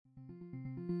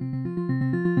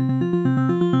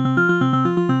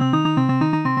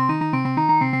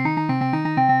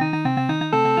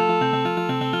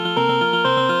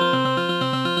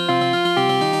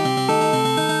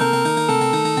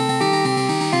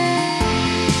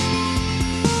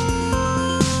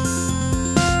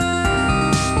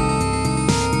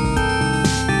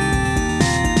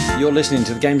you're listening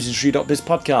to the GamesIndustry.biz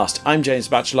podcast. I'm James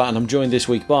Batchelor, and I'm joined this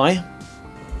week by...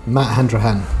 Matt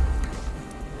Handrahan.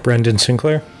 Brendan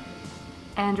Sinclair.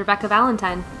 And Rebecca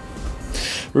Valentine.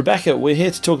 Rebecca, we're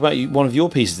here to talk about one of your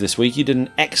pieces this week. You did an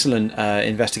excellent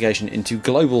investigation into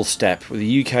GlobalStep, with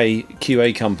a UK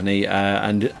QA company,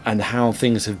 and how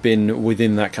things have been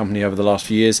within that company over the last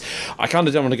few years. I kind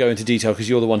of don't want to go into detail because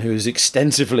you're the one who has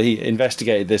extensively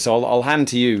investigated this. I'll hand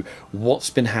to you what's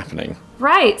been happening.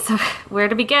 Right. So where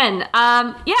to begin?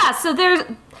 So there's...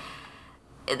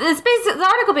 the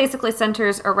article basically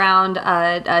centers around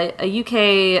a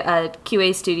UK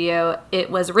QA studio. It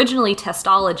was originally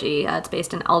Testology. It's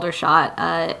based in Aldershot,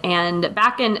 and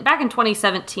back in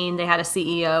 2017, they had a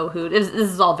CEO who this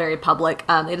is all very public.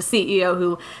 They had a CEO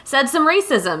who said some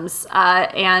racisms,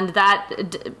 and that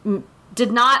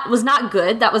was not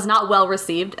good. That was not well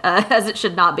received, as it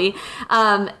should not be,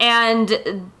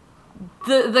 and.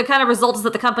 The kind of result is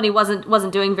that the company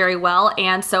wasn't doing very well,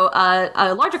 and so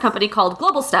a larger company called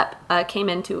GlobalStep came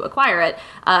in to acquire it.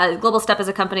 GlobalStep is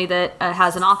a company that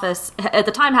has an office, at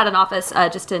the time had an office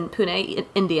just in Pune,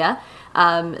 India.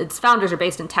 Its founders are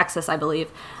based in Texas, I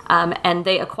believe, and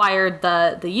they acquired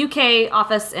the UK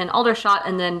office in Aldershot,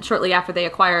 and then shortly after they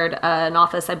acquired an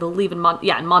office, I believe, in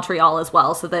Montreal as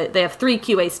well. So they have 3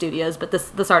 QA studios, but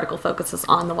this article focuses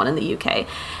on the one in the UK.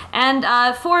 And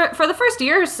for the first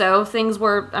year or so, things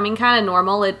were, kind of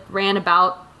normal. It ran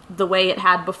about the way it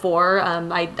had before.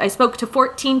 I spoke to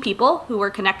 14 people who were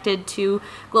connected to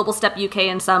GlobalStep UK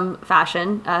in some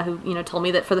fashion, who told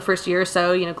me that for the first year or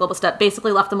so, GlobalStep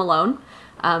basically left them alone.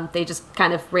 They just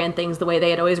kind of ran things the way they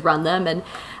had always run them, and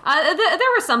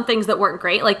there were some things that weren't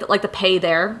great, like the pay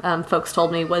there. Folks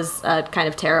told me was kind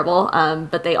of terrible,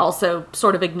 but they also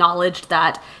sort of acknowledged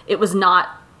that it was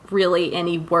not really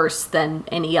any worse than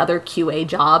any other QA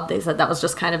job. They said that was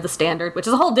just kind of the standard, which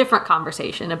is a whole different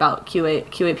conversation about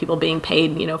QA people being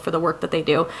paid, for the work that they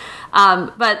do.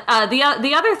 But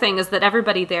the other thing is that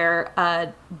everybody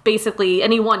there, basically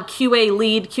anyone QA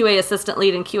lead, QA assistant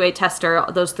lead, and QA tester,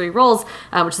 those 3 roles,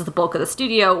 which is the bulk of the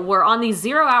studio, were on these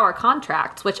 0-hour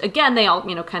contracts, which again they all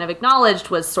kind of acknowledged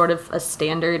was sort of a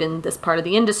standard in this part of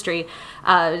the industry.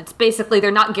 It's basically they're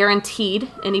not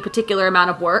guaranteed any particular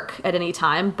amount of work at any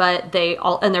time, but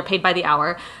they're paid by the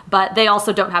hour, but they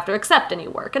also don't have to accept any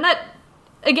work. And that,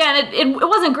 again, it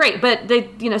wasn't great, but they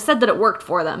said that it worked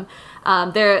for them.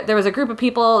 There was a group of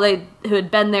people who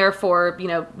had been there for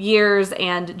years,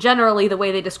 and generally the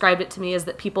way they described it to me is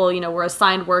that people were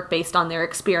assigned work based on their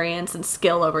experience and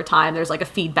skill over time. There's like a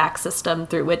feedback system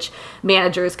through which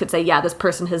managers could say, yeah, this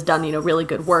person has done really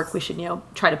good work. We should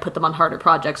try to put them on harder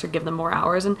projects or give them more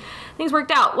hours, and things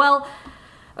worked out well.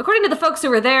 According to the folks who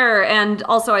were there, and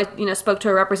also I spoke to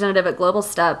a representative at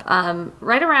GlobalStep,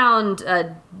 right around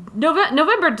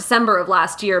November, December of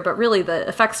last year, but really the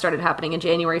effects started happening in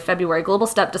January, February,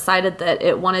 GlobalStep decided that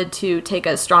it wanted to take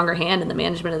a stronger hand in the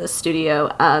management of the studio.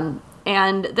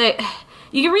 And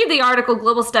you can read the article.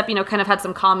 GlobalStep, kind of had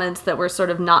some comments that were sort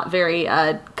of not very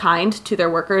kind to their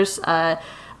workers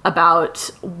about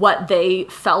what they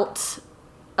felt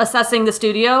assessing the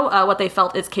studio, what they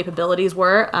felt its capabilities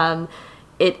were.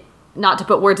 Not to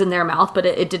put words in their mouth, but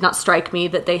it did not strike me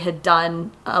that they had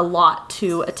done a lot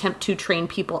to attempt to train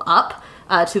people up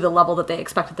to the level that they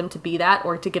expected them to be at,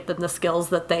 or to give them the skills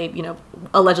that they,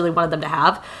 allegedly wanted them to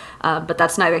have. But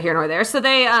that's neither here nor there. So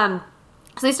they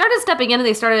started stepping in and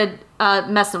they started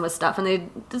messing with stuff. And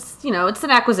it's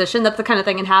an acquisition. That's the kind of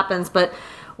thing that happens. But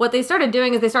what they started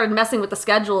doing is they started messing with the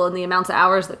schedule and the amounts of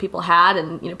hours that people had,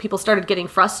 and people started getting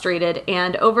frustrated.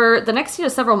 And over the next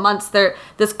several months,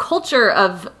 this culture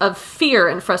of fear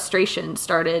and frustration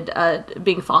started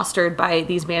being fostered by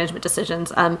these management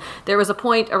decisions. There was a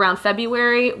point around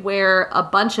February where a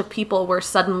bunch of people were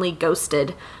suddenly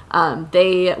ghosted.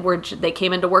 They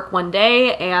came into work one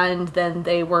day and then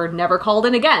they were never called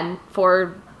in again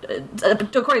for,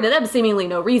 according to them, seemingly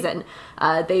no reason.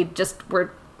 They just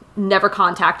were never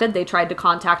contacted. They tried to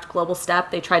contact GlobalStep.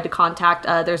 They tried to contact,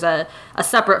 there's a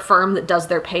separate firm that does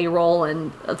their payroll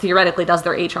and theoretically does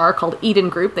their HR called Eden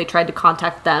Group. They tried to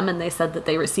contact them and they said that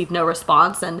they received no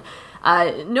response. And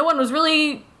no one was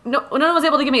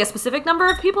able to give me a specific number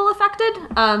of people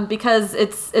affected, because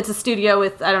it's a studio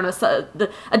with, I don't know,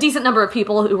 a decent number of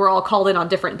people who were all called in on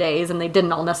different days, and they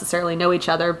didn't all necessarily know each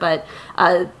other, but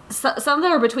some of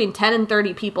them were between 10 and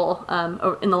 30 people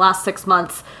in the last 6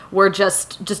 months were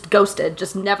just ghosted,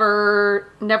 just never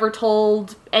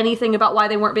told anything about why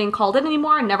they weren't being called in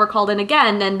anymore, and never called in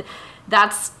again. And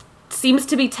that's seems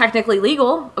to be technically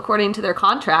legal according to their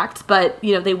contract, but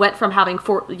they went from having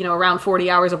around 40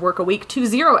 hours of work a week to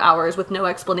 0 hours with no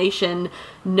explanation,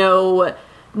 no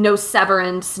no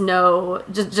severance, no,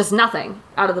 just nothing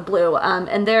out of the blue.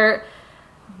 And there's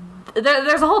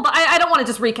a whole, I don't want to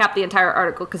just recap the entire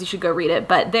article because you should go read it,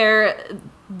 but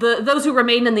those who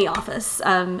remained in the office,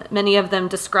 many of them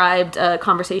described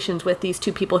conversations with these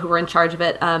two people who were in charge of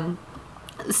it.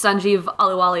 Sanjeev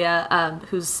Ahluwalia,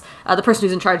 who's the person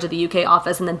who's in charge of the UK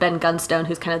office, and then Ben Gunstone,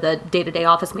 who's kind of the day-to-day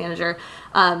office manager,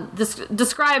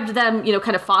 described them,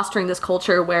 kind of fostering this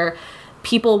culture where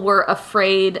people were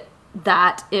afraid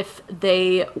that if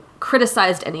they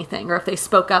criticized anything or if they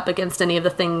spoke up against any of the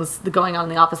things going on in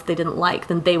the office that they didn't like,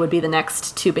 then they would be the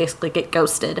next to basically get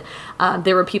ghosted.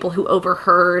 There were people who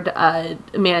overheard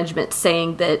management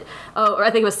saying that, or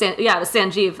I think it was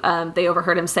Sanjeev, they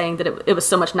overheard him saying that it was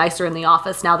so much nicer in the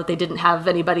office now that they didn't have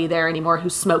anybody there anymore who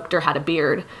smoked or had a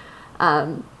beard.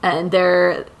 And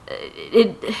it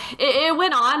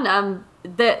went on.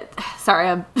 Sorry,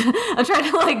 I'm I'm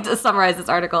trying to summarize this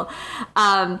article.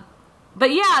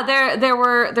 But yeah, there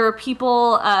were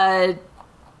people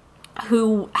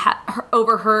who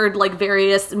overheard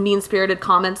various mean-spirited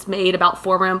comments made about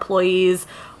former employees,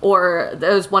 or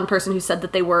there was one person who said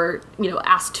that they were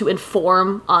asked to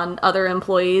inform on other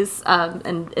employees,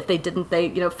 and if they didn't, they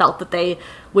felt that they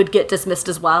would get dismissed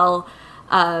as well.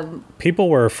 People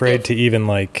were afraid to even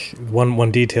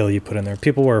one detail you put in there.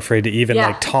 People were afraid to even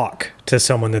talk to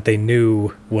someone that they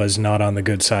knew was not on the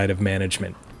good side of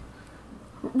management.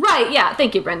 Right. Yeah.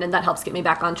 Thank you, Brendan. That helps get me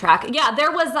back on track. Yeah.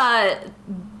 There was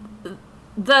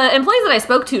the employees that I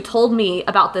spoke to told me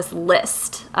about this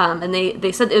list, and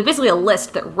they said it was basically a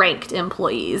list that ranked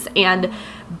employees, and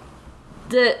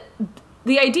the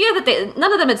idea that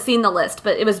none of them had seen the list,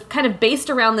 but it was kind of based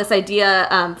around this idea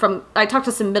I talked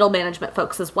to some middle management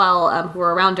folks as well, who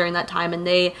were around during that time, and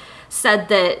they said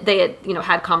that they had,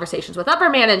 had conversations with upper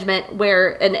management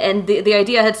where, and the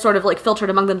idea had sort of filtered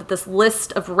among them that this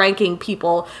list of ranking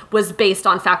people was based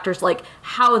on factors like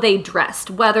how they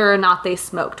dressed, whether or not they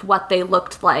smoked, what they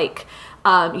looked like,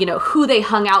 who they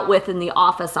hung out with in the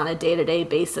office on a day-to-day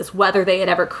basis, whether they had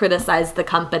ever criticized the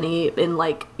company in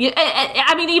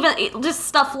even just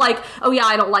stuff like, oh yeah,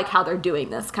 I don't like how they're doing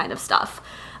this kind of stuff.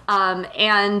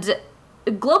 And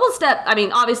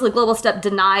GlobalStep, obviously GlobalStep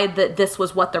denied that this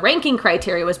was what the ranking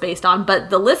criteria was based on,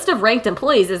 but the list of ranked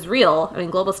employees is real.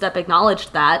 GlobalStep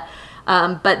acknowledged that.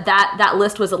 But that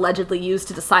list was allegedly used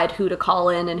to decide who to call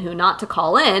in and who not to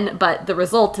call in. But the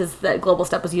result is that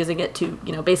GlobalStep was using it to,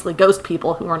 basically ghost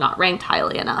people who were not ranked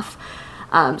highly enough.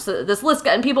 So this list,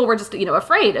 and people were just,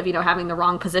 afraid of, having the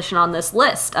wrong position on this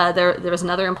list. There was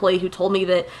another employee who told me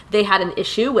that they had an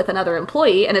issue with another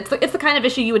employee, and it's the kind of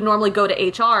issue you would normally go to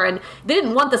HR, and they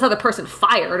didn't want this other person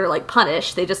fired or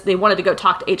punished. They wanted to go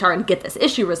talk to HR and get this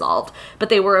issue resolved. But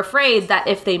they were afraid that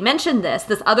if they mentioned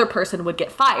this other person would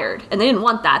get fired, and they didn't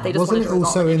want that. They just wasn't wanted to it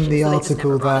also in the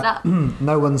article that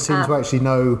no one seemed to actually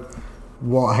know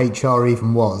what HR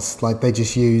even was? They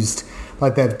just used.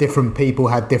 That different people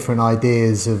had different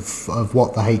ideas of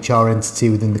what the HR entity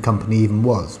within the company even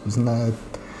was. Wasn't there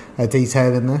a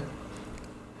detail in there?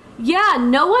 Yeah,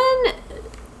 no one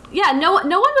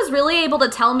was really able to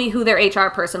tell me who their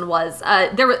HR person was.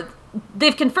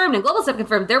 They've confirmed, and GlobalStep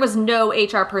confirmed, there was no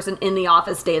HR person in the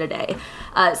office day to day.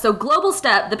 So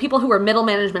GlobalStep, the people who were middle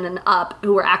management and up,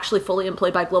 who were actually fully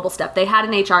employed by GlobalStep, they had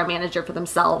an HR manager for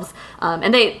themselves.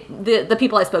 And the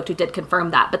people I spoke to did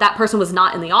confirm that. But that person was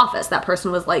not in the office. That person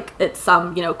was at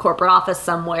some, corporate office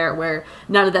somewhere where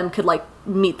none of them could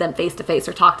meet them face to face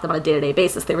or talk to them on a day-to-day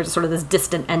basis. They were just sort of this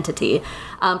distant entity.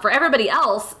 For everybody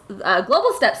else,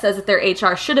 GlobalStep says that their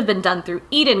HR should have been done through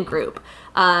Eden Group.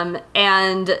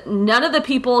 And none of the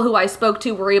people who I spoke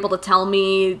to were able to tell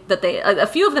me that a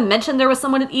few of them mentioned there was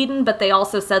someone at Eden, but they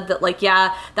also said that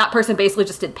that person basically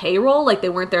just did payroll. They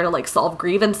weren't there to solve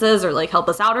grievances or help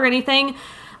us out or anything.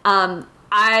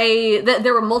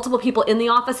 There were multiple people in the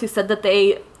office who said that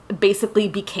they basically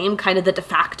became kind of the de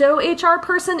facto HR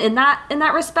person in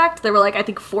that respect. There were I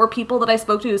think 4 people that I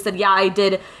spoke to who said, yeah, I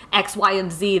did X, Y,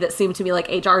 and Z that seemed to me like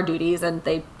HR duties, and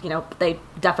they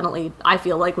definitely, I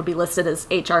feel would be listed as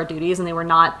HR duties, and they were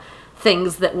not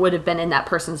things that would have been in that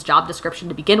person's job description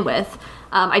to begin with.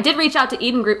 I did reach out to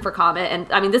Eden Group for comment,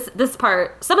 and this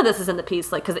part, some of this is in the piece,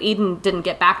 because Eden didn't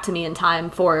get back to me in time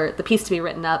for the piece to be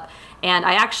written up. And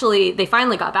they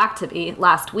finally got back to me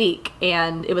last week,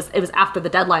 and it was after the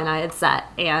deadline I had set,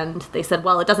 and they said,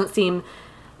 well, it doesn't seem,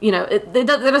 there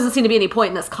doesn't seem to be any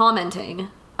point in us commenting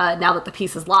now that the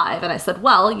piece is live. And I said,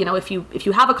 well, if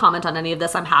you have a comment on any of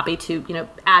this, I'm happy to,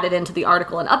 add it into the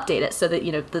article and update it so that,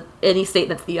 any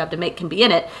statements that you have to make can be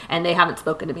in it, and they haven't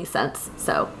spoken to me since.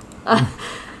 So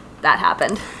that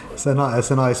happened. It's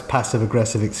a nice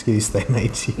passive-aggressive excuse they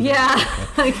made to you. Yeah.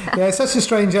 Yeah, it's such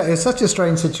a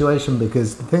strange situation,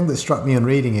 because the thing that struck me on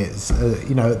reading it is,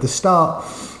 at the start,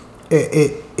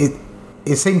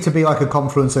 it seemed to be like a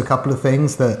confluence of a couple of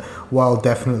things that, while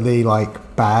definitely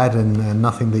like bad and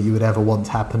nothing that you would ever want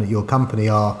to happen at your company,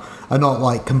 are not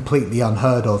like completely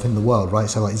unheard of in the world, right?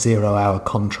 So like 0-hour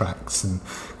contracts, and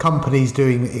companies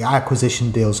doing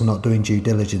acquisition deals are not doing due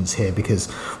diligence here, because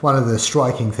one of the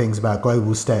striking things about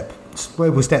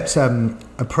GlobalStep's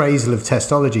appraisal of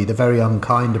testology, the very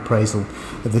unkind appraisal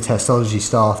of the testology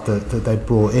staff that they'd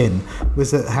brought in,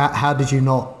 was that how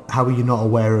were you not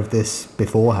aware of this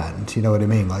beforehand? You know what I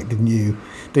mean? Like, didn't you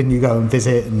go and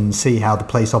visit and see how the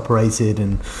place operated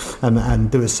and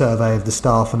do a survey of the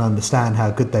staff and understand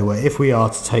how good they were, if we are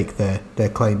to take their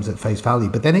claims at face value?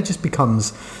 But then it just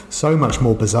becomes so much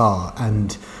more bizarre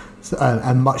and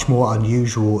much more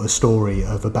unusual a story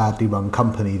of a badly run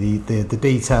company. The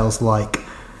details, like,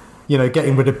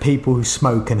 getting rid of people who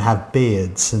smoke and have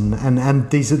beards, and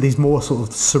these more sort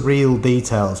of surreal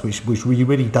details which we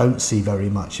really don't see very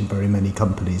much in very many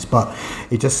companies. But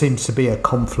it just seems to be a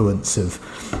confluence of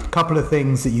a couple of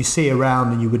things that you see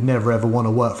around, and you would never ever want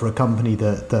to work for a company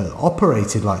that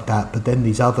operated like that. But then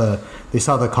this other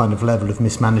kind of level of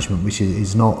mismanagement, which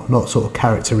is not sort of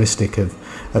characteristic of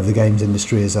the games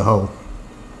industry as a whole.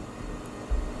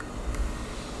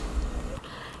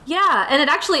 Yeah, and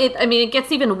it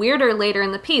gets even weirder later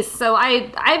in the piece. So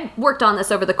I worked on this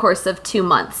over the course of 2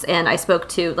 months, and I spoke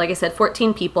to, like I said,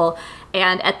 14 people.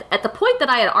 And at the point that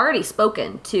I had already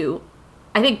spoken to,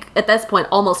 I think at this point,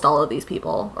 almost all of these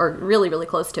people, or really, really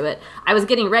close to it, I was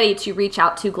getting ready to reach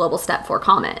out to GlobalStep for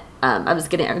comment. I was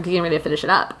getting ready to finish it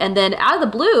up. And then out of the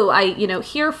blue, I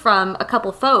hear from a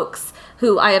couple folks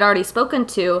who I had already spoken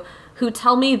to, who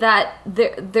tell me that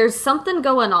there's something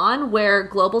going on where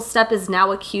GlobalStep is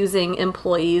now accusing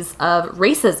employees of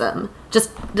racism. Just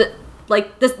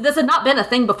like this had not been a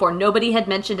thing before. Nobody had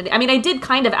mentioned it. I mean, I did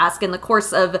kind of ask in the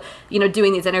course of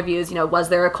doing these interviews, was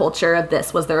there a culture of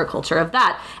this? Was there a culture of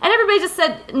that? And everybody just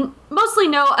said mostly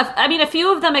no. I mean, a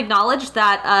few of them acknowledged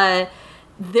that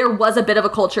there was a bit of a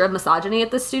culture of misogyny at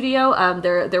the studio.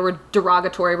 There were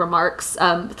derogatory remarks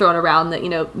thrown around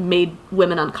that made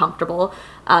women uncomfortable.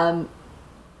 That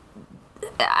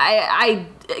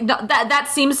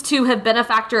seems to have been a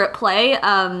factor at play.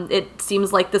 It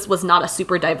seems like this was not a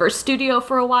super diverse studio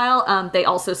for a while. They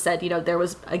also said, there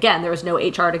was no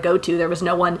HR to go to. There was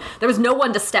no one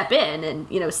to step in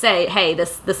and, say, hey,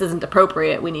 this isn't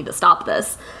appropriate. We need to stop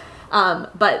this.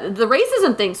 But the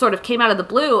racism thing sort of came out of the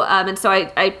blue. And so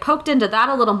I poked into that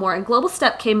a little more, and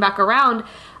GlobalStep came back around,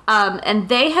 and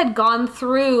they had gone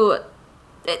through.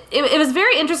 It was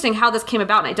very interesting how this came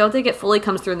about, and I don't think it fully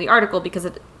comes through in the article because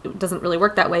it doesn't really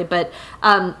work that way. But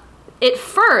at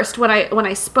first, when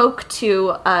I spoke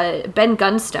to Ben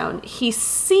Gunstone, he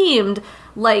seemed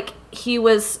like he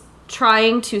was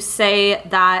trying to say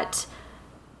that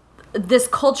this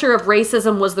culture of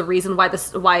racism was the reason why the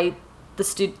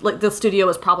studio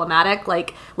was problematic.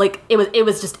 Like it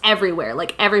was just everywhere.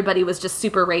 Like everybody was just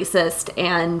super racist,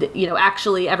 and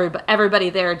actually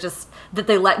everybody there just that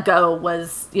they let go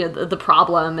was the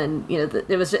problem, and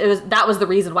it was that was the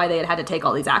reason why they had to take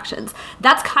all these actions.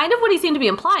 That's kind of what he seemed to be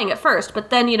implying at first, but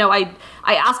then I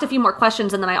asked a few more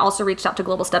questions, and then I also reached out to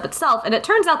GlobalStep itself, and it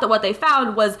turns out that what they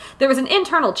found was there was an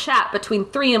internal chat between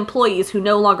 3 employees who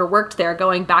no longer worked there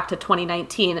going back to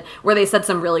 2019, where they said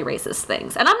some really racist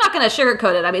things. And I'm not going to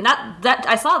sugarcoat it. I mean, that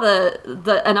I saw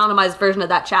the anonymized version of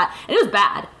that chat, and it was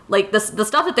bad. Like, the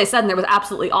stuff that they said in there was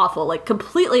absolutely awful, like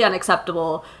completely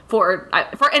unacceptable for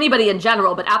anybody in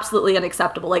general, but absolutely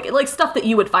unacceptable. Like stuff that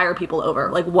you would fire people over,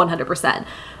 like 100%.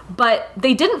 But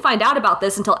they didn't find out about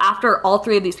this until after all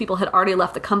 3 of these people had already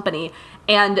left the company.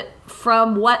 And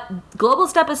from what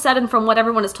GlobalStep has said and from what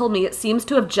everyone has told me, it seems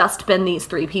to have just been these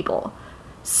 3 people.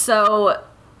 So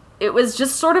it was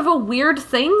just sort of a weird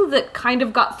thing that kind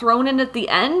of got thrown in at the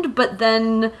end, but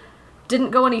then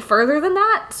didn't go any further than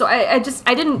that. So I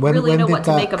didn't really know what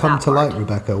to make of that. When did that come to light,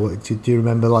 Rebecca? Do you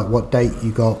remember what date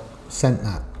you got sent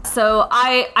that? So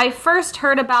I first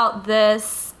heard about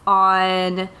this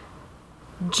on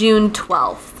June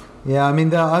 12th. Yeah, I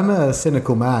mean, I'm a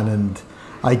cynical man, and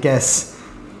I guess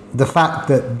the fact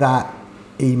that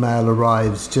email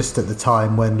arrives just at the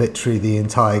time when literally the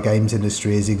entire games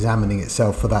industry is examining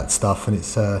itself for that stuff, and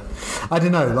it's I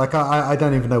don't know, like I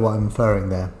don't even know what I'm inferring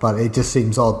there, but it just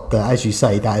seems odd that, as you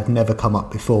say, that had never come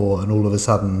up before, and all of a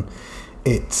sudden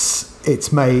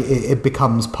it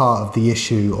becomes part of the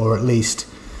issue, or at least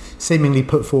seemingly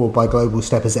put forward by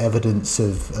GlobalStep as evidence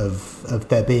of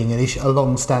there being a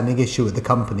long-standing issue at the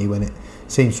company, when it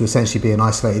seems to essentially be an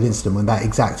isolated incident, when that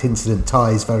exact incident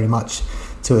ties very much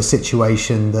to a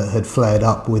situation that had flared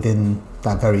up within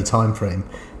that very time frame.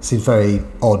 It seems very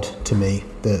odd to me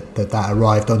that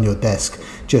arrived on your desk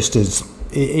just as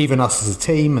even us as a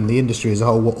team and the industry as a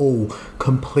whole were all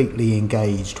completely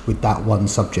engaged with that one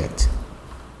subject.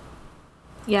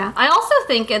 Yeah, I also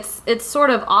think it's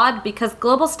sort of odd because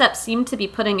GlobalStep seemed to be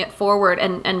putting it forward,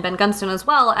 and Ben Gunstone as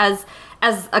well,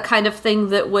 as a kind of thing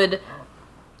that would,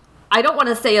 I don't want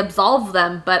to say absolve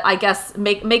them, but I guess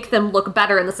make them look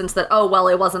better in the sense that, oh, well,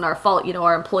 it wasn't our fault,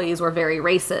 our employees were very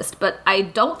racist. But I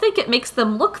don't think it makes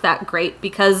them look that great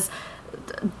because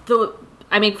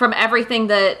from everything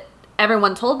that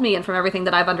everyone told me and from everything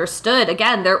that I've understood,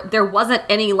 again, there wasn't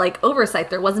any oversight.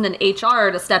 There wasn't an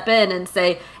HR to step in and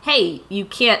say, hey, you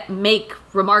can't make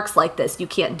remarks like this. You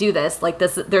can't do this.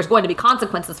 There's going to be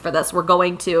consequences for this. We're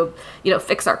going to,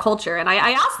 fix our culture. And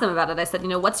I asked them about it. I said,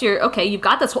 what's your, okay, you've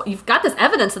got this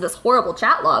evidence of this horrible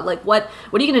chat log. What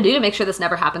are you going to do to make sure this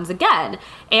never happens again?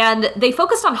 And they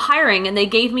focused on hiring, and they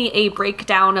gave me a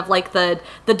breakdown of the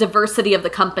diversity of the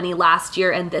company last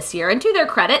year and this year. And to their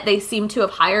credit, they seem to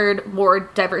have hired more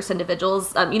diverse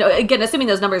individuals. Again, assuming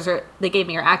those numbers they gave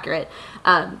me are accurate,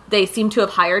 they seem to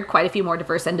have hired quite a few more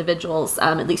diverse individuals,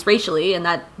 at least racially, and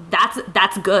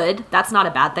that's good. That's not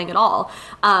a bad thing at all.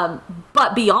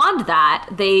 But beyond that,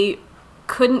 they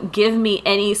couldn't give me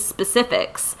any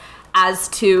specifics as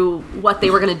to what they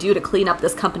were going to do to clean up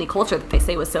this company culture that they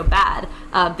say was so bad.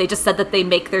 They just said that they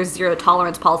make their zero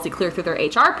tolerance policy clear through their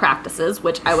HR practices,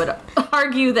 which I would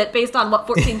argue that based on what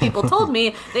 14 people told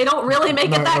me, they don't really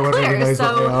make it that clear. Really knows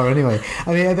so what they are anyway.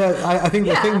 I think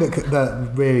the thing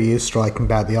that really is striking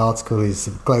about the article is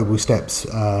GlobalStep's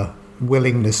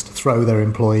willingness to throw their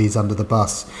employees under the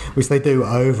bus, which they do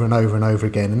over and over and over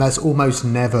again. And that's almost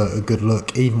never a good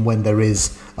look, even when there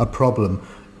is a problem.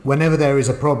 Whenever there is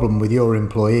a problem with your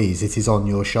employees, it is on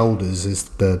your shoulders as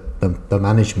the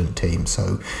management team.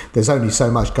 So there's only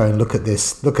so much going, look at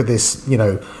this,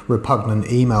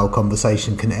 repugnant email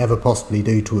conversation can ever possibly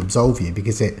do to absolve you,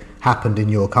 because it happened in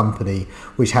your company,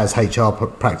 which has HR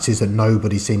practices that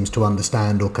nobody seems to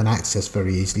understand or can access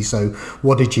very easily. So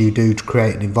what did you do to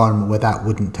create an environment where that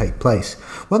wouldn't take place?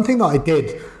 One thing that I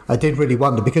did really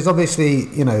wonder, because obviously,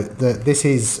 this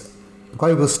is,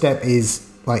 GlobalStep is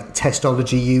like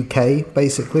Testology UK,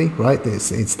 basically, right?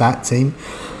 It's that team.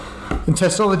 And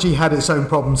Testology had its own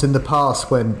problems in the past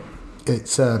when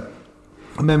it's a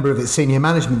member of its senior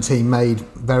management team made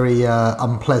very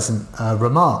unpleasant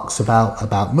remarks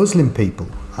about Muslim people,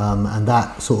 and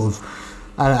that sort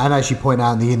of, and as you point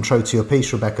out in the intro to your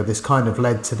piece, Rebecca, this kind of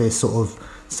led to this sort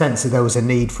of sense that there was a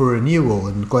need for renewal,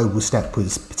 and GlobalStep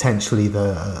was potentially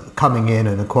the coming in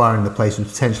and acquiring the place was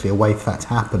potentially a way for that to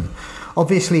happen.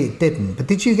 Obviously it didn't, but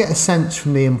did you get a sense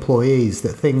from the employees that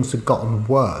things had gotten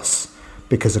worse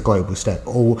because of GlobalStep?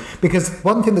 Or because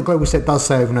one thing that GlobalStep does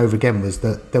say over and over again was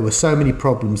that there were so many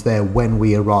problems there when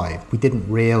we arrived. We didn't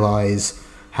realise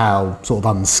how sort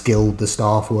of unskilled the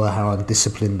staff were, how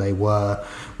undisciplined they were.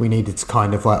 We needed to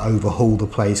kind of overhaul the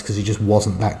place because it just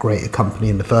wasn't that great a company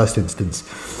in the first instance.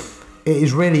 It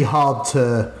is really hard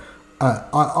to...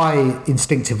 I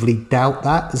instinctively doubt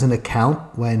that as an account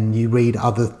when you read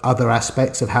other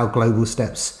aspects of how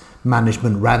GlobalStep's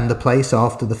management ran the place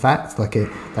after the fact.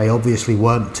 They obviously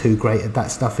weren't too great at that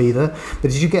stuff either.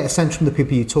 But did you get a sense from the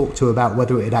people you talked to about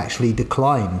whether it had actually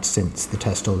declined since the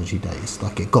Testology days,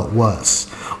 like it got worse,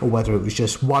 or whether it was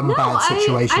just one bad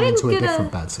situation into a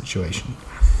different bad situation?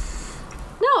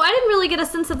 No, I didn't really get a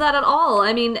sense of that at all.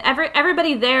 I mean,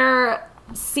 everybody there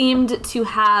seemed to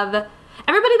have...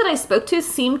 Everybody that I spoke to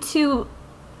seemed to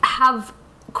have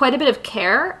quite a bit of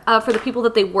care for the people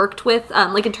that they worked with,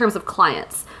 in terms of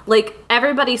clients.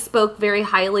 Everybody spoke very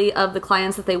highly of the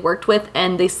clients that they worked with,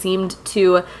 and they seemed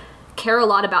to care a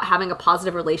lot about having a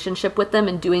positive relationship with them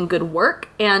and doing good work.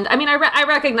 And I mean, I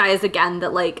recognize again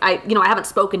that I haven't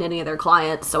spoken to any of their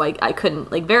clients, so I couldn't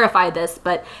verify this,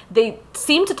 but they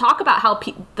seem to talk about how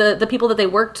the people that they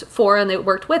worked for and they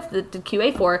worked with, that did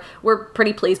QA for, were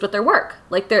pretty pleased with their work.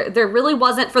 There really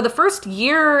wasn't, for the first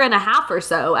year and a half or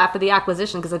so after the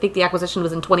acquisition, because I think the acquisition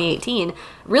was in 2018,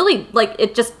 really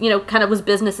it just, kind of was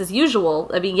business as usual.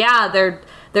 I mean, yeah,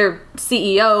 their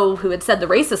CEO who had said the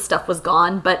racist stuff was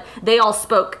gone, but they all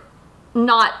spoke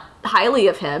not highly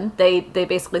of him. They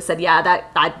basically said, yeah,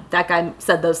 that guy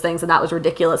said those things and that was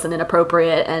ridiculous and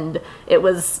inappropriate, and it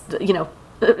was,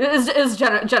 it was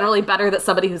generally better that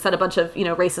somebody who said a bunch of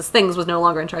racist things was no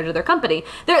longer in charge of their company.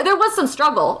 There was some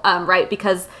struggle, right?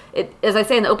 Because as I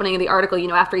say in the opening of the article,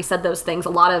 after he said those things, a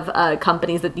lot of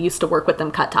companies that used to work with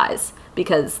them cut ties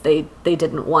because they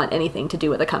didn't want anything to do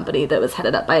with a company that was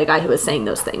headed up by a guy who was saying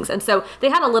those things. And so they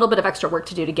had a little bit of extra work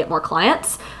to do to get more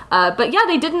clients. But yeah,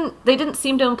 they didn't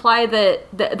seem to imply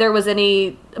that there was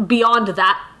any beyond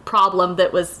that problem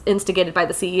that was instigated by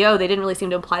the CEO. They didn't really seem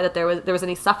to imply that there was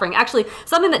any suffering. Actually,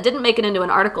 something that didn't make it into an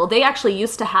article, they actually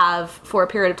used to have, for a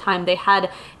period of time, they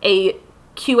had a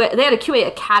QA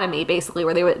academy, basically,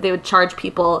 where they would charge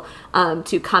people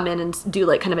to come in and do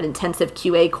like kind of an intensive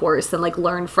QA course and like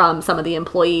learn from some of the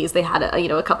employees. They had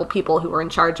a couple people who were in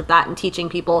charge of that and teaching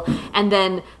people, and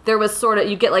then there was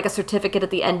you get like a certificate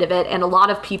at the end of it, and a lot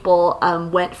of people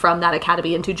went from that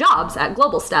academy into jobs at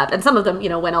GlobalStep, and some of them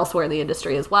went elsewhere in the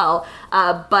industry as well,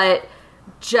 but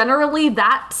generally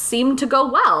that seemed to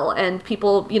go well, and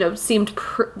people seemed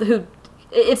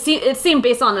It seemed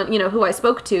based on who I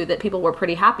spoke to that people were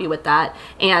pretty happy with that,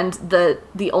 and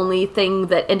the only thing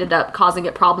that ended up causing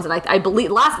it problems, and I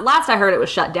believe last I heard it was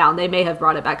shut down. They may have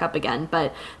brought it back up again,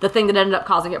 but the thing that ended up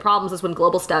causing it problems is when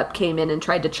GlobalStep came in and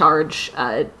tried to charge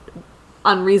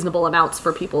unreasonable amounts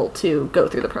for people to go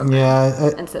through the program.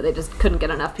 Yeah, and so they just couldn't get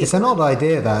enough people. It's an odd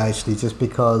idea that actually, just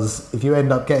because if you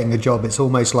end up getting a job, it's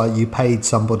almost like you paid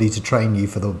somebody to train you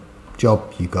for the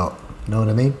job you got. You know what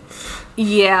I mean?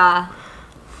 Yeah.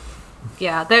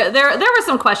 Yeah, there were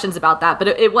some questions about that, but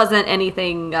it wasn't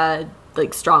anything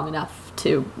like strong enough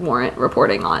to warrant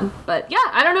reporting on. But yeah,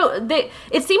 I don't know.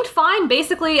 It seemed fine,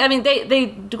 basically. I mean,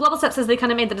 GlobalStep says they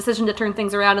kind of made the decision to turn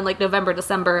things around in like November,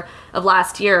 December of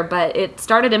last year, but it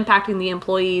started impacting the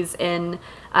employees in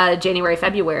January,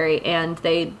 February, and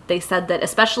they said that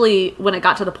especially when it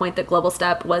got to the point that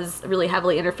GlobalStep was really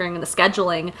heavily interfering in the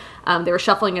scheduling, they were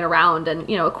shuffling it around, and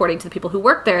according to the people who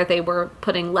worked there, they were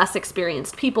putting less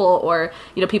experienced people, or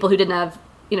people who didn't have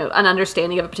an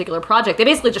understanding of a particular project. They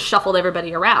basically just shuffled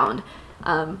everybody around,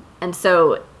 and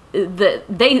so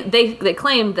they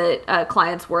claimed that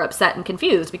clients were upset and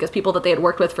confused because people that they had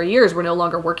worked with for years were no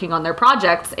longer working on their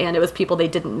projects, and it was people they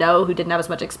didn't know who didn't have as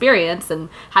much experience and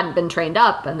hadn't been trained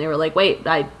up, and they were like, wait,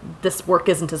 this work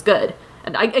isn't as good.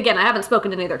 And I haven't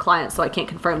spoken to any of their clients, so I can't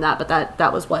confirm that, but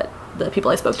that was what the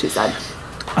people I spoke to said.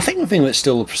 I think the thing that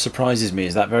still surprises me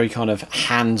is that very kind of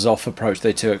hands-off approach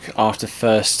they took after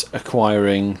first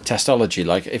acquiring Testology.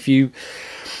 Like, if you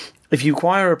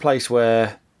acquire a place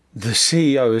where the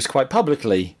CEO has quite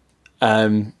publicly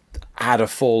had a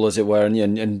fall, as it were,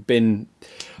 and been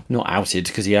not outed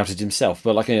because he outed himself,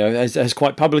 but has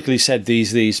quite publicly said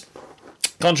these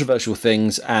controversial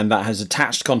things, and that has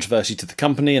attached controversy to the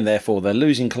company, and therefore they're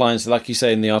losing clients. Like you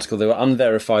say in the article, there were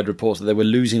unverified reports that they were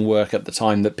losing work at the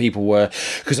time that people were,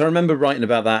 because I remember writing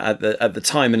about that at the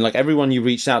time, and like everyone you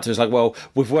reached out to was like, well,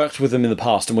 we've worked with them in the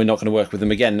past and we're not going to work with them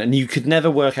again, and you could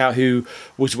never work out who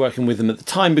was working with them at the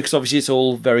time, because obviously it's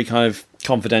all very kind of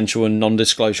confidential and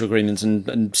non-disclosure agreements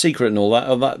and secret and all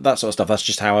that sort of stuff. That's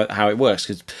just how it works,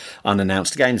 because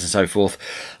unannounced games and so forth.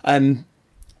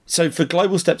 So for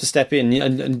GlobalStep to step in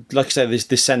and like I say,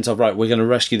 this sense of, right, we're going to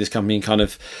rescue this company and kind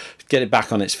of get it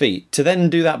back on its feet, to then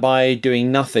do that by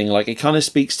doing nothing, like it kind of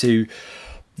speaks to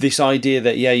this idea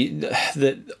that,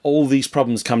 that all these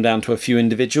problems come down to a few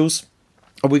individuals.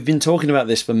 We've been talking about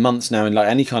this for months now, in like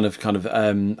any kind of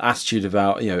attitude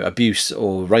about abuse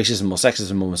or racism or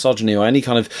sexism or misogyny or any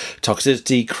kind of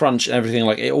toxicity, crunch, and everything.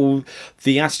 Like it all,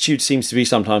 the attitude seems to be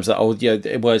sometimes that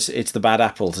it's the bad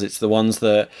apples, it's the ones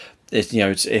that.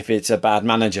 If it's a bad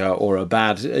manager or a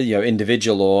bad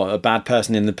individual or a bad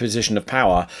person in the position of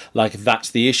power, like that's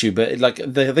the issue. But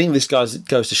I think this goes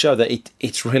to show that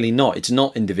it's really not. It's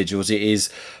not individuals. It is,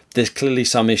 there's clearly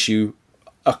some issue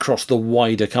across the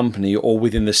wider company, or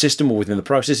within the system, or within the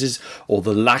processes, or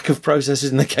the lack of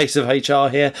processes in the case of HR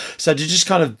here. So to just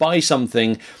kind of buy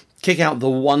something, kick out the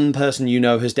one person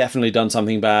has definitely done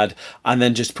something bad, and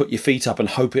then just put your feet up and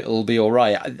hope it'll be all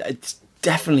right, it's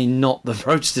definitely not the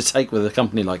approach to take with a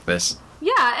company like this.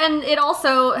 Yeah, and it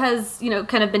also has,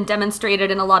 kind of been demonstrated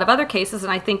in a lot of other cases,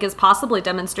 and I think is possibly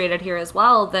demonstrated here as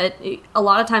well, that a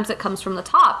lot of times it comes from the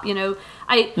top. There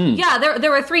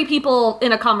were 3 people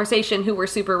in a conversation who were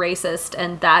super racist,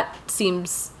 and that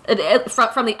seems,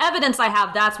 from the evidence I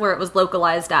have, that's where it was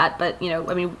localized at. But,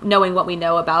 knowing what we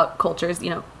know about cultures,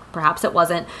 perhaps it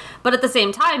wasn't. But at the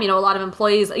same time, a lot of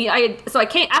employees,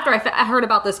 after I heard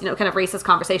about this, kind of racist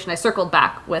conversation, I circled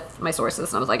back with my sources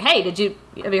and I was like, hey, have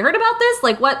you heard about this?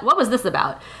 Like, what was this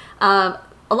about?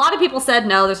 a lot of people said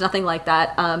no, there's nothing like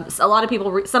that. A lot of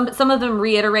people, some of them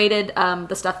reiterated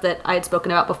the stuff that I had spoken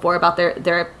about before about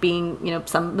there being, you know,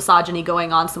 some misogyny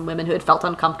going on, some women who had felt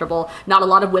uncomfortable. Not a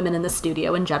lot of women in the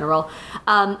studio in general.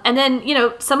 And then, you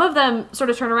know, some of them sort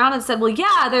of turned around and said, well,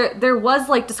 yeah, there was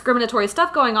like discriminatory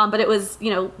stuff going on, but it was,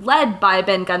 you know, led by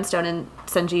Ben Gunstone and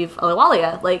Sanjeev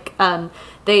Ahluwalia. Like,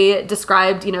 they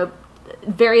described, you know,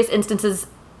 various instances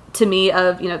to me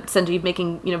of, you know, Sanjeev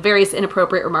making, you know, various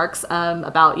inappropriate remarks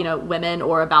about, you know, women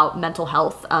or about mental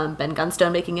health. Ben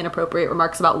Gunstone making inappropriate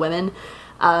remarks about women.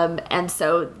 And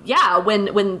so, yeah,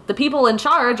 when the people in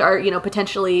charge are, you know,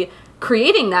 potentially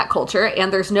creating that culture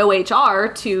and there's no HR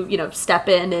to, you know, step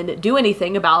in and do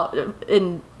anything about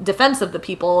in defense of the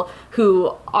people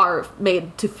who are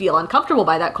made to feel uncomfortable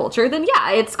by that culture, then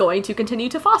yeah, it's going to continue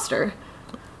to foster.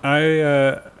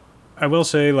 I will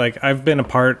say, like, I've been a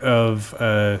part of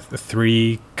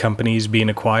 3 companies being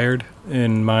acquired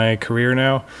in my career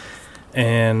now,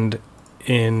 and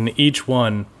in each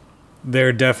one,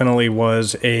 there definitely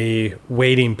was a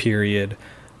waiting period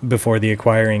before the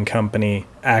acquiring company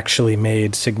actually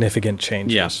made significant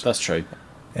changes. Yes, that's true.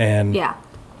 And yeah,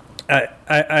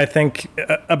 I think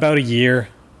about a year,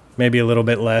 maybe a little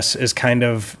bit less, is kind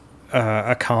of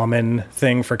a common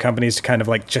thing for companies to kind of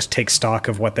like just take stock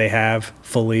of what they have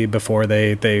fully before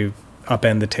they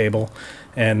upend the table.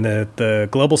 And the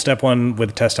GlobalStep one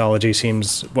with Testology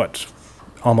seems,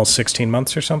 almost 16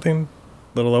 months or something?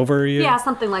 A little over a year? Yeah,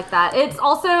 something like that. It's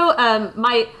also,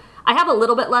 I have a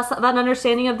little bit less of an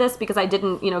understanding of this because I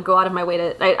didn't, you know, go out of my way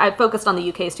to, I focused on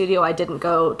the UK studio. I didn't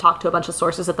go talk to a bunch of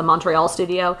sources at the Montreal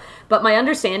studio. But my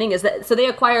understanding is that, so they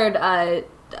acquired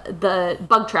the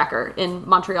bug tracker in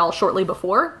Montreal shortly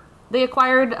before they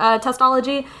acquired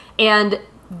Testology, and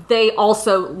they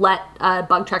also let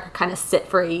bug tracker kind of sit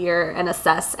for a year and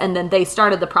assess, and then they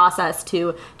started the process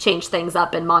to change things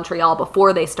up in Montreal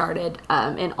before they started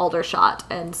in Aldershot,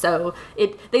 and so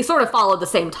they sort of followed the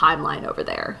same timeline over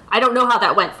there. I don't know how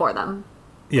that went for them.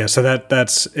 Yeah, so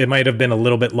that's it. Might have been a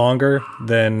little bit longer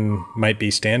than might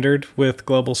be standard with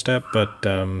GlobalStep, but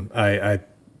I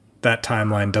that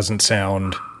timeline doesn't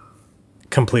sound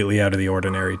completely out of the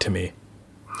ordinary to me.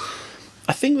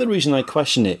 I think the reason I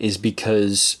question it is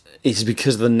because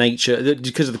of the nature,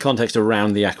 because of the context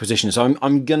around the acquisition. So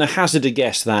I'm going to hazard a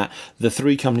guess that the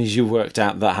 3 companies you worked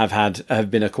at that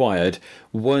have been acquired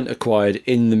weren't acquired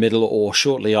in the middle or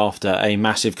shortly after a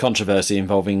massive controversy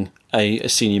involving a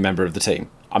senior member of the team.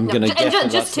 I'm going to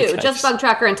guess just 2, just bug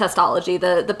tracker and Testology.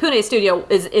 The Pune studio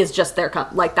is just their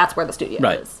like that's where the studio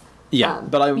is. Yeah,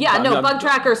 Bug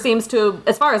Tracker seems to,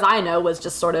 as far as I know, was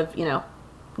just sort of, you know,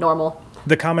 normal.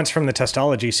 The comments from the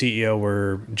Testology CEO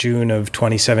were June of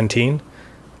 2017,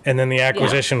 and then the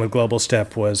acquisition with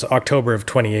GlobalStep was October of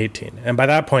 2018. And by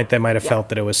that point, they might have felt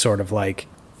that it was sort of like,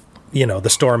 you know, the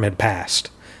storm had passed.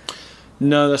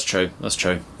 No, that's true. That's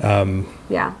true.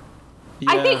 Yeah.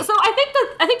 I think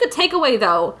the takeaway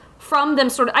though from them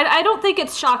sort of, I don't think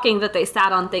it's shocking that they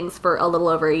sat on things for a little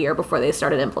over a year before they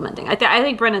started implementing. I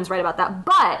think Brendan's right about that.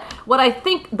 But what I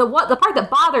think the part that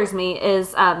bothers me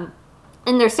is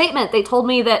in their statement they told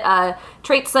me that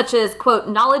traits such as quote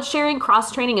knowledge sharing,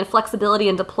 cross training, and flexibility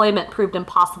in deployment proved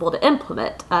impossible to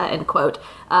implement end quote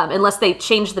unless they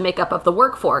changed the makeup of the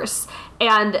workforce.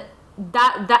 And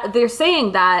that they're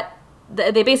saying that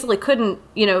they basically couldn't,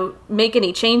 you know, make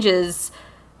any changes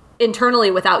internally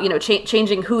without, you know,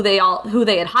 changing who they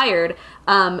had hired.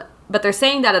 But they're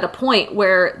saying that at a point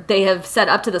where they have said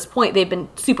up to this point they've been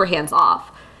super hands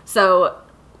off. So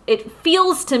it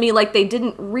feels to me like they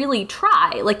didn't really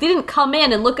try. Like they didn't come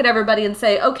in and look at everybody and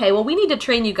say, okay, well, we need to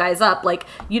train you guys up. Like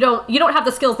you don't have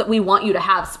the skills that we want you to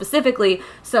have specifically.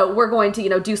 So we're going to, you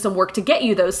know, do some work to get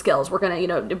you those skills. We're going to, you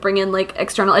know, bring in like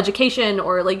external education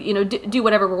or like, you know, do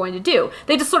whatever we're going to do.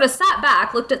 They just sort of sat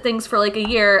back, looked at things for like a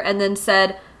year and then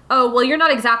said, oh, well, you're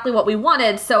not exactly what we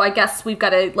wanted. So I guess we've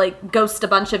got to like ghost a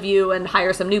bunch of you and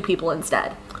hire some new people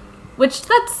instead. Which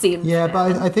that seems bad.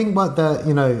 But I think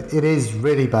you know, it is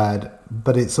really bad,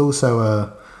 but it's also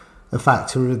a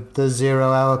factor of the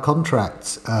 0-hour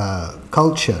contract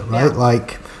culture, right? Yeah.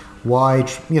 Like, why,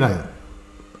 you know,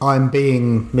 I'm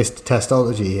being Mr.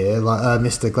 Testology here, like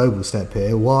Mr. GlobalStep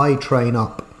here. Why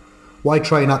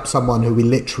train up someone who we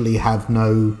literally have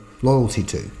no loyalty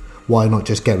to? Why not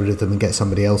just get rid of them and get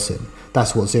somebody else in?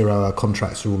 That's what 0-hour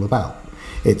contracts are all about.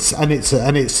 It's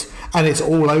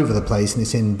all over the place, and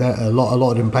it's in a lot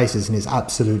of different places, and it's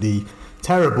absolutely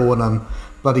terrible, and I'm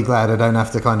bloody glad I don't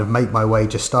have to kind of make my way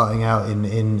just starting out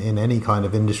in any kind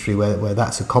of industry where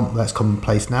that's that's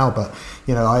commonplace now. But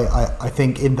I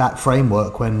think in that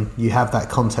framework, when you have that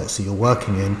context that you're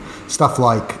working in, stuff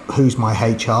like who's my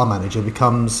HR manager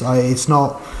becomes it's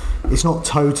not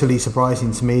totally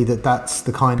surprising to me that that's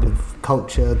the kind of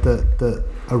culture that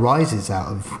arises out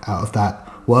of that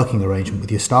working arrangement with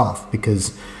your staff,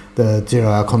 because the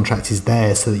 0-hour contract is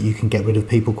there so that you can get rid of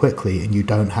people quickly and you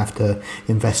don't have to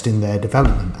invest in their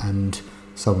development and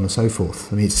so on and so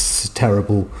forth. I mean, it's a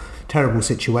terrible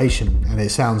situation, and it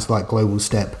sounds like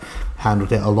GlobalStep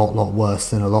handled it a lot worse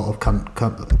than a lot of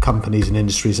companies and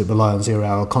industries that rely on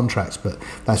 0-hour contracts, but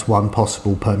that's one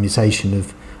possible permutation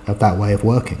of that way of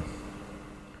working.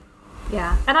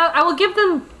 Yeah, and I will give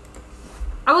them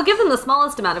the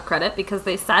smallest amount of credit, because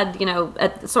they said,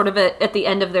 at the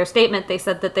end of their statement, they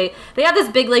said that they have this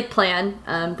big plan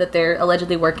that they're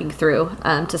allegedly working through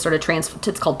to sort of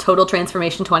it's called Total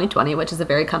Transformation 2020, which is a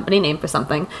very company name for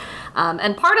something.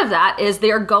 And part of that is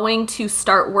they are going to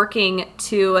start working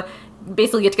to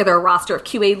basically get together a roster of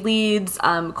QA leads,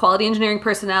 quality engineering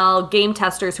personnel, game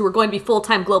testers who are going to be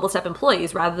full-time GlobalStep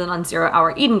employees rather than on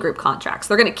 0-hour Eden Group contracts.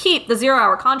 They're going to keep the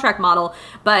 0-hour contract model,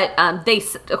 but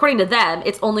according to them,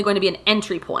 it's only going to be an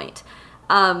entry point.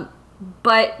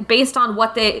 But based on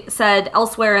what they said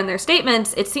elsewhere in their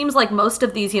statements, it seems like most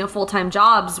of these, full-time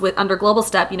jobs under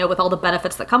GlobalStep, with all the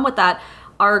benefits that come with that,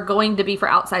 are going to be for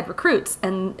outside recruits,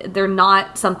 and they're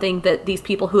not something that these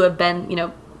people who have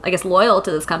been, I guess, loyal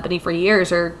to this company for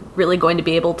years are really going to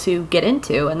be able to get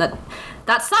into. And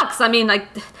that sucks. I mean,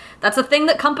 that's a thing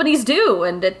that companies do,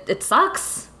 and it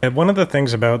sucks. And one of the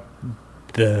things about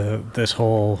this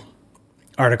whole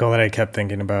article that I kept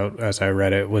thinking about as I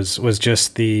read it was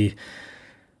just the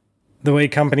way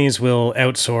companies will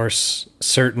outsource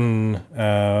certain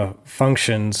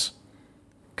functions,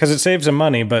 because it saves them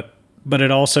money, but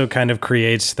it also kind of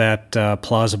creates that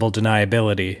plausible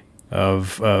deniability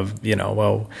of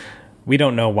well, we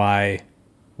don't know why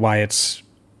it's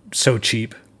so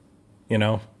cheap,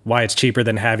 why it's cheaper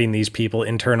than having these people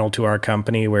internal to our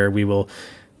company, where we will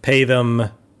pay them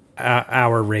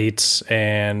our rates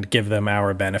and give them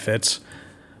our benefits,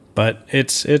 but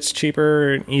it's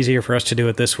cheaper and easier for us to do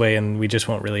it this way, and we just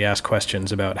won't really ask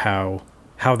questions about how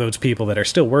those people that are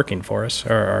still working for us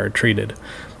are treated.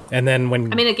 And then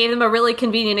it gave them a really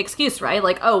convenient excuse, right?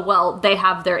 Like, oh, well, they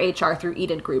have their HR through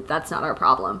Eden Group. That's not our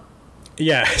problem.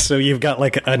 Yeah, so you've got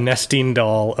like a nesting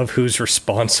doll of who's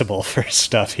responsible for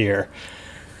stuff here,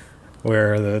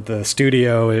 where the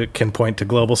studio, it can point to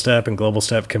GlobalStep, and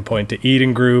GlobalStep can point to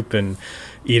Eden Group, and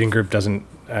Eden Group doesn't.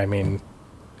 I mean,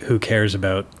 who cares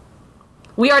about?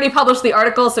 We already published the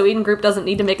article, so Eden Group doesn't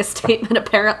need to make a statement,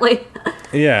 apparently.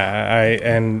 Yeah,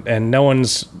 and no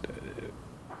one's.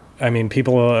 I mean,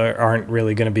 people aren't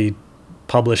really going to be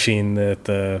publishing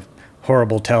the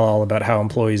horrible tell-all about how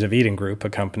employees of Eden Group, a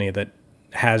company that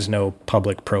has no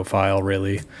public profile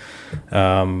really,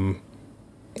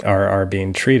 are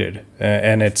being treated.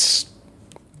 And it's,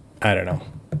 I don't know.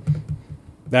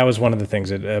 That was one of the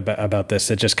things about this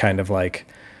that just kind of like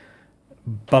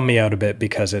bummed me out a bit,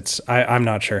 because I'm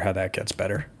not sure how that gets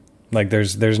better. Like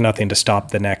there's nothing to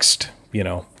stop the next,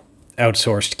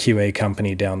 outsourced QA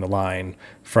company down the line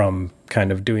from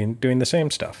kind of doing the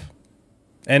same stuff.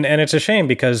 And it's a shame,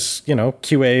 because,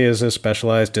 QA is a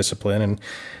specialized discipline,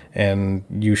 and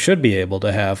you should be able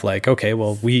to have like, okay,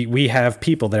 well, we have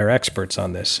people that are experts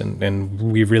on this, and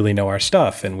we really know our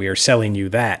stuff, and we are selling you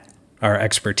our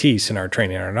expertise and our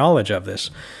training and our knowledge of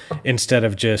this, instead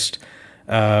of just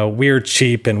we're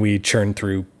cheap and we churn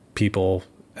through people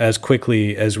as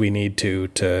quickly as we need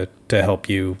to help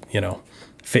you,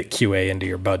 fit QA into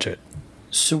your budget.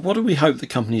 So what do we hope that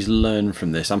companies learn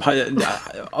from this? It's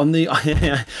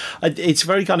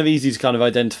very kind of easy to kind of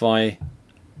identify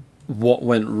what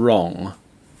went wrong.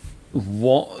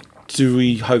 What do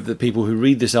we hope that people who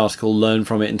read this article learn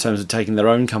from it in terms of taking their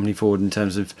own company forward, in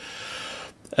terms of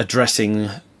addressing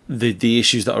the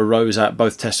issues that arose at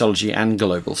both Testology and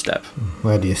GlobalStep?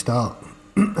 Where do you start?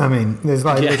 I mean, there's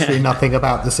literally nothing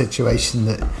about the situation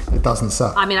that doesn't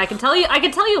suck. I mean, I can tell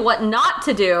you what not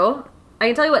to do. I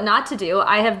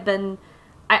have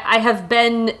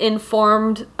been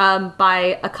informed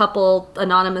by a couple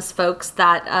anonymous folks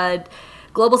that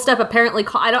GlobalStep apparently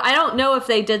I don't know if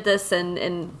they did this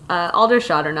in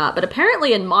Aldershot or not, but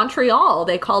apparently in Montreal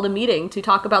they called a meeting to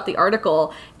talk about the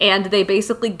article, and they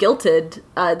basically guilted.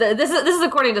 This is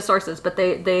according to sources, but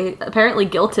they apparently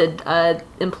guilted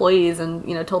employees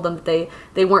and told them that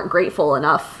they weren't grateful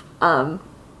enough,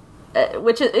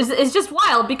 which is just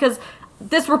wild, because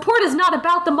this report is not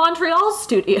about the Montreal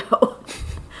studio.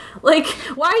 Like,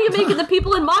 why are you making the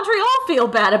people in Montreal feel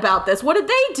bad about this? What did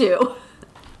they do?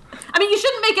 I mean, you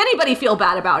shouldn't make anybody feel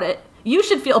bad about it. You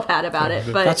should feel bad about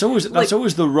it, but that's always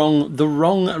the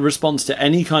wrong response to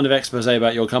any kind of expose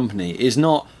about your company is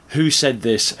not who said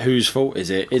this, whose fault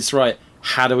is it. It's right.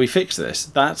 How do we fix this?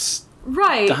 That's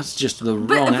right. That's just the wrong.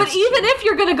 But even if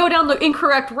you're going to go down the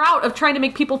incorrect route of trying to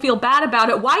make people feel bad about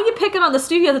it, why are you picking on the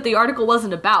studio that the article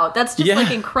wasn't about? That's just like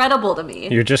incredible to me.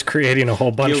 You're just creating a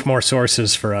whole bunch more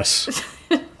sources for us.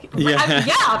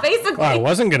 Yeah, basically. Well, I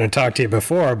wasn't going to talk to you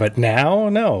before, but now,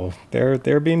 no,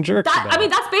 they're being jerks. I mean,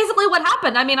 that's basically what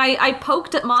happened. I mean, I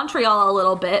poked at Montreal a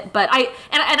little bit, but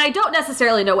I don't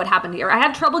necessarily know what happened here. I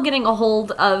had trouble getting a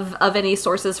hold of any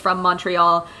sources from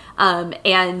Montreal,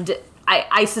 and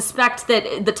I suspect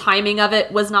that the timing of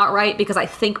it was not right, because I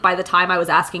think by the time I was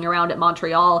asking around at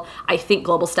Montreal, I think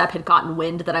GlobalStep had gotten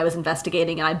wind that I was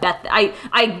investigating, and I bet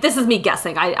this is me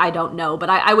guessing. I don't know, but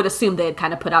I would assume they had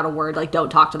kind of put out a word like "don't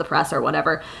talk to the press" or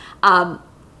whatever.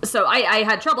 So I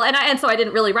had trouble, and so I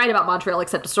didn't really write about Montreal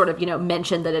except to sort of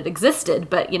mention that it existed.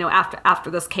 But after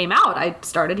this came out, I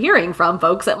started hearing from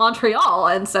folks at Montreal,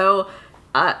 and so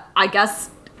I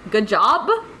guess good job,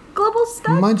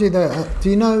 GlobalStep. Mind you, do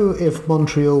you know if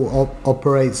Montreal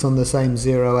operates on the same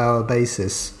 0-hour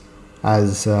basis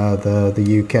as the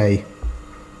UK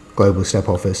GlobalStep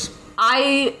office?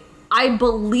 I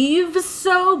believe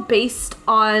so, based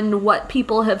on what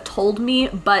people have told me,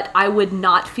 but I would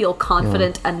not feel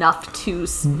confident enough to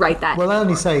write that. Well, I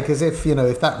only say because if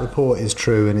that report is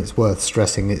true, and it's worth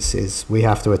stressing, is we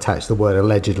have to attach the word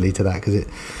allegedly to that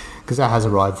because that has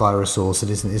arrived via a source that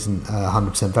isn't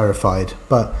 100% verified.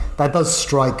 But that does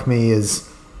strike me as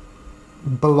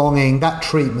belonging. That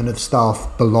treatment of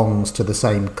staff belongs to the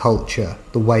same culture,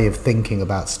 the way of thinking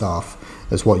about staff,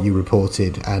 as what you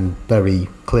reported and very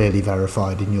clearly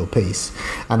verified in your piece.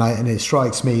 And it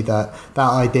strikes me that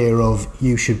idea of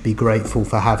you should be grateful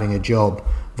for having a job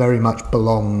very much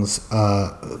belongs,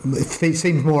 it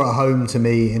seems more at home to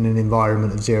me in an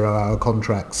environment of 0-hour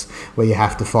contracts where you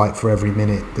have to fight for every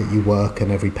minute that you work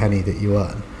and every penny that you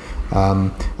earn.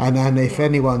 And if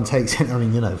anyone takes it, I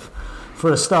mean,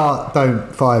 for a start,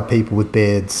 don't fire people with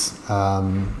beards.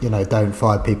 Don't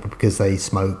fire people because they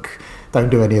smoke. Don't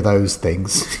do any of those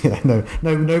things.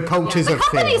 No cultures of fear. The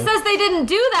company says they didn't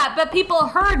do that, but people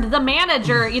heard the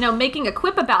manager, making a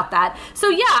quip about that. So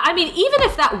yeah, I mean, even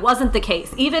if that wasn't the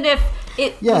case, even if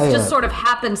it was just sort of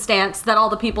happenstance that all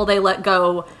the people they let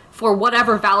go, for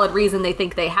whatever valid reason they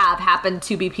think they have, happened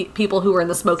to be people who were in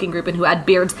the smoking group and who had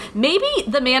beards, maybe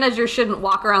the manager shouldn't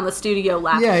walk around the studio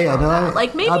laughing.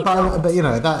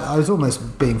 That I was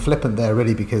almost being flippant there,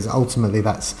 really, because ultimately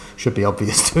that should be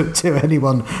obvious to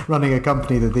anyone running a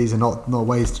company that these are not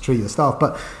ways to treat your staff.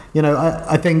 But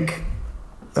I think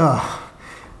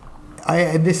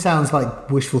this sounds like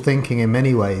wishful thinking in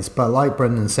many ways, but like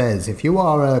Brendan says, if you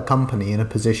are a company in a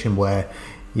position where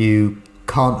you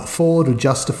can't afford or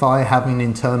justify having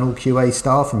internal QA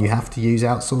staff and you have to use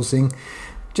outsourcing,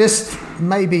 just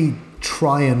maybe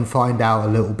try and find out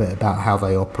a little bit about how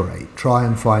they operate. Try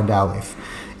and find out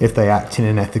if they act in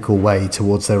an ethical way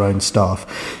towards their own staff.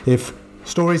 If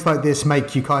stories like this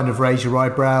make you kind of raise your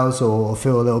eyebrows or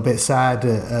feel a little bit sad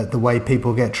at the way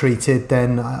people get treated,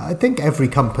 then I think every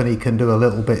company can do a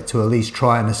little bit to at least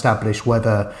try and establish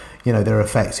whether they're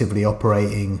effectively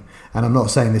operating. And I'm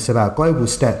not saying this about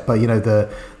GlobalStep, but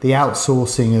the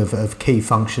outsourcing of key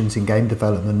functions in game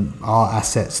development, art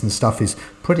assets and stuff is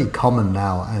pretty common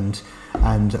now, and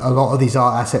a lot of these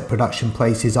art asset production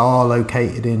places are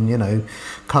located in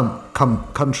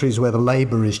countries where the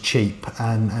labour is cheap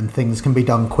and things can be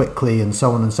done quickly and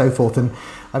so on and so forth. And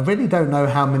I really don't know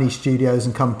how many studios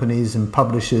and companies and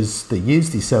publishers that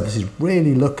use these services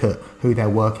really look at who they're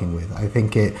working with. I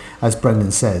think it, as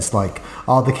Brendan says,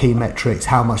 are the key metrics,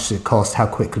 how much does it cost, how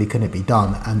quickly can it be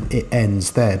done, and it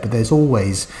ends there. But there's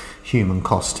always human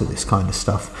cost to this kind of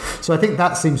stuff. So I think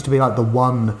that seems to be the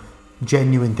one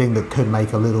genuine thing that could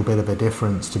make a little bit of a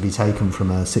difference to be taken from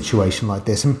a situation like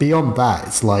this. And beyond that,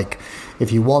 it's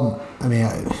if you want,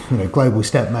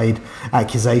 GlobalStep made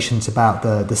accusations about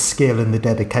the skill and the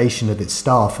dedication of its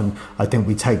staff, and I think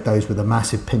we take those with a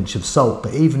massive pinch of salt.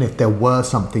 But even if there were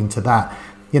something to that,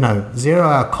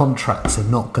 0-hour contracts are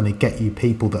not going to get you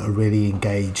people that are really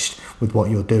engaged with what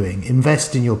you're doing.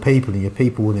 Invest in your people and your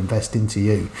people will invest into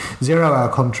you. 0-hour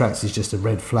contracts is just a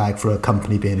red flag for a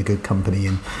company being a good company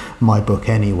in my book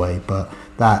anyway. But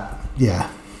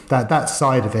that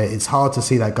side of it, it's hard to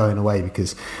see that going away,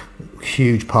 because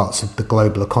huge parts of the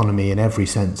global economy in every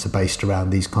sense are based around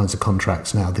these kinds of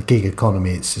contracts now. The gig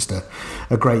economy, it's just a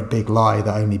great big lie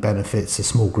that only benefits a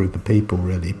small group of people,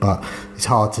 really. But it's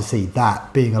hard to see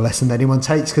that being a lesson that anyone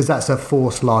takes, because that's a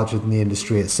force larger than the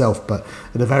industry itself. But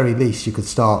at the very least, you could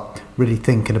start really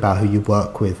thinking about who you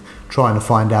work with, trying to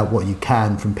find out what you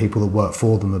can from people that work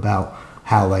for them about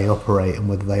how they operate and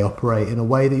whether they operate in a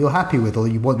way that you're happy with, or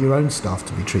you want your own staff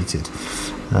to be treated.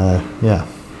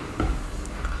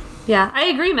 Yeah, I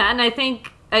agree, Matt. And I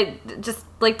think I just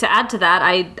like to add to that.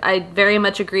 I very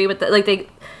much agree with that. Like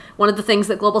one of the things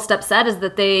that GlobalStep said is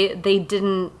that they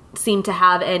didn't seem to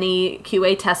have any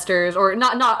QA testers, or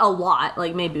not a lot,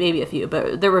 like maybe a few,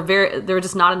 but there were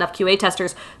just not enough QA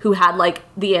testers who had like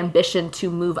the ambition to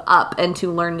move up and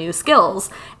to learn new skills.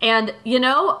 And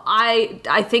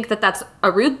I think that that's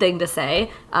a rude thing to say,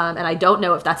 and I don't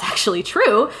know if that's actually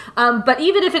true. But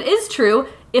even if it is true,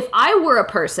 if I were a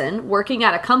person working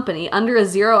at a company under a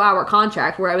 0-hour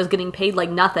contract where I was getting paid like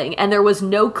nothing, and there was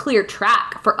no clear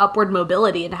track for upward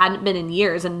mobility and hadn't been in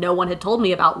years and no one had told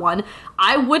me about one,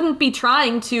 I wouldn't be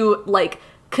trying to like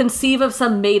conceive of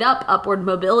some made up upward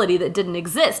mobility that didn't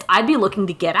exist. I'd be looking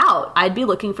to get out. I'd be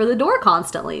looking for the door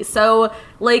constantly. So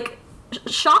like,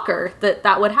 shocker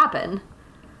that would happen.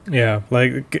 Yeah,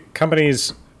 like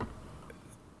companies,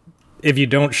 if you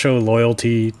don't show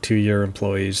loyalty to your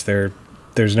employees,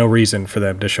 there's no reason for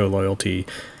them to show loyalty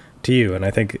to you. And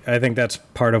I think that's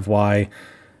part of why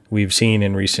we've seen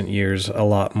in recent years a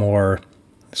lot more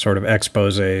sort of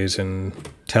exposés and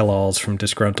tell-alls from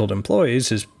disgruntled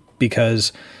employees, is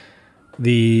because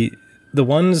the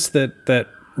ones that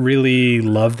really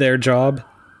love their job,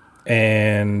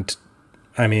 and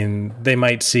I mean, they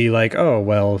might see like, oh,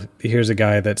 well, here's a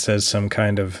guy that says some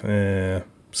kind of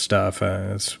stuff,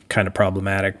 it's kind of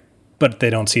problematic, but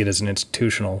they don't see it as an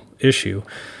institutional issue.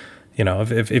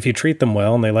 If you treat them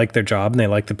well and they like their job and they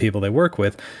like the people they work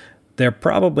with, they're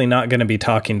probably not going to be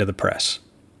talking to the press.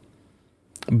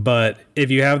 But if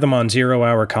you have them on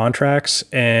 0-hour contracts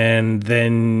and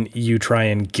then you try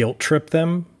and guilt trip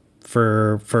them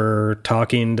for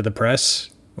talking to the press,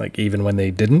 like even when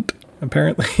they didn't,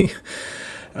 apparently,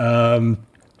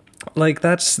 like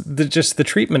that's just the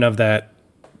treatment of that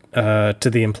to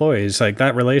the employees. Like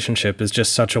that relationship is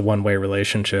just such a one-way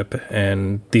relationship,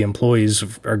 and the employees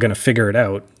are going to figure it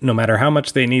out no matter how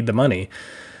much they need the money.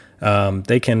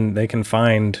 They can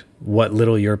find what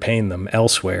little you're paying them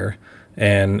elsewhere,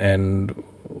 and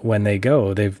when they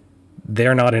go,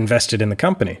 they're not invested in the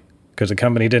company because the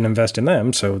company didn't invest in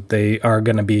them, so they are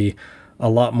going to be a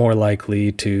lot more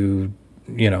likely to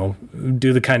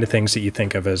do the kind of things that you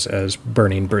think of as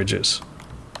burning bridges,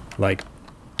 like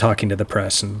talking to the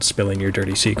press and spilling your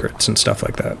dirty secrets and stuff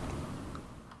like that.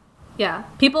 Yeah.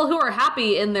 People who are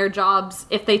happy in their jobs,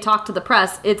 if they talk to the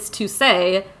press, it's to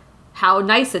say how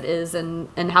nice it is and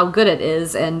how good it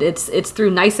is, and it's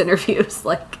through nice interviews.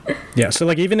 Like, yeah, so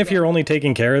like even if you're only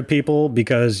taking care of people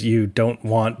because you don't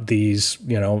want these,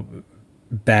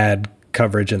 bad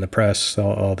coverage in the press,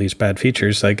 all these bad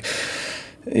features, like,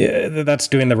 yeah, that's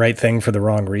doing the right thing for the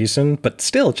wrong reason, but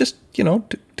still just,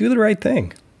 do the right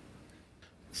thing.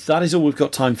 That is all we've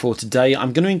got time for today.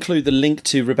 I'm going to include the link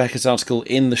to Rebecca's article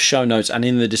in the show notes and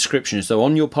in the description. So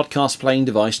on your podcast playing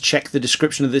device, check the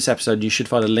description of this episode. You should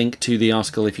find a link to the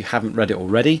article if you haven't read it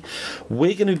already.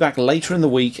 We're going to be back later in the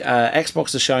week.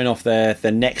 Xbox are showing off their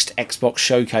next Xbox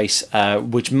showcase,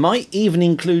 which might even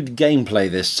include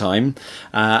gameplay this time.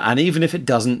 And even if it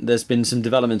doesn't, there's been some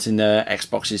developments in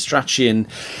Xbox's strategy and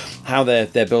how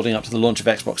they're building up to the launch of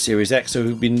Xbox Series X. So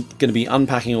we've been going to be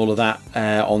unpacking all of that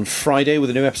on Friday with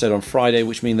a new episode on Friday,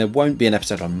 which means there won't be an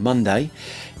episode on Monday.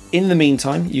 In the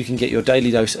meantime, you can get your daily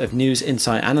dose of news,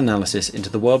 insight and analysis into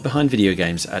the world behind video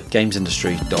games at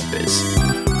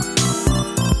gamesindustry.biz.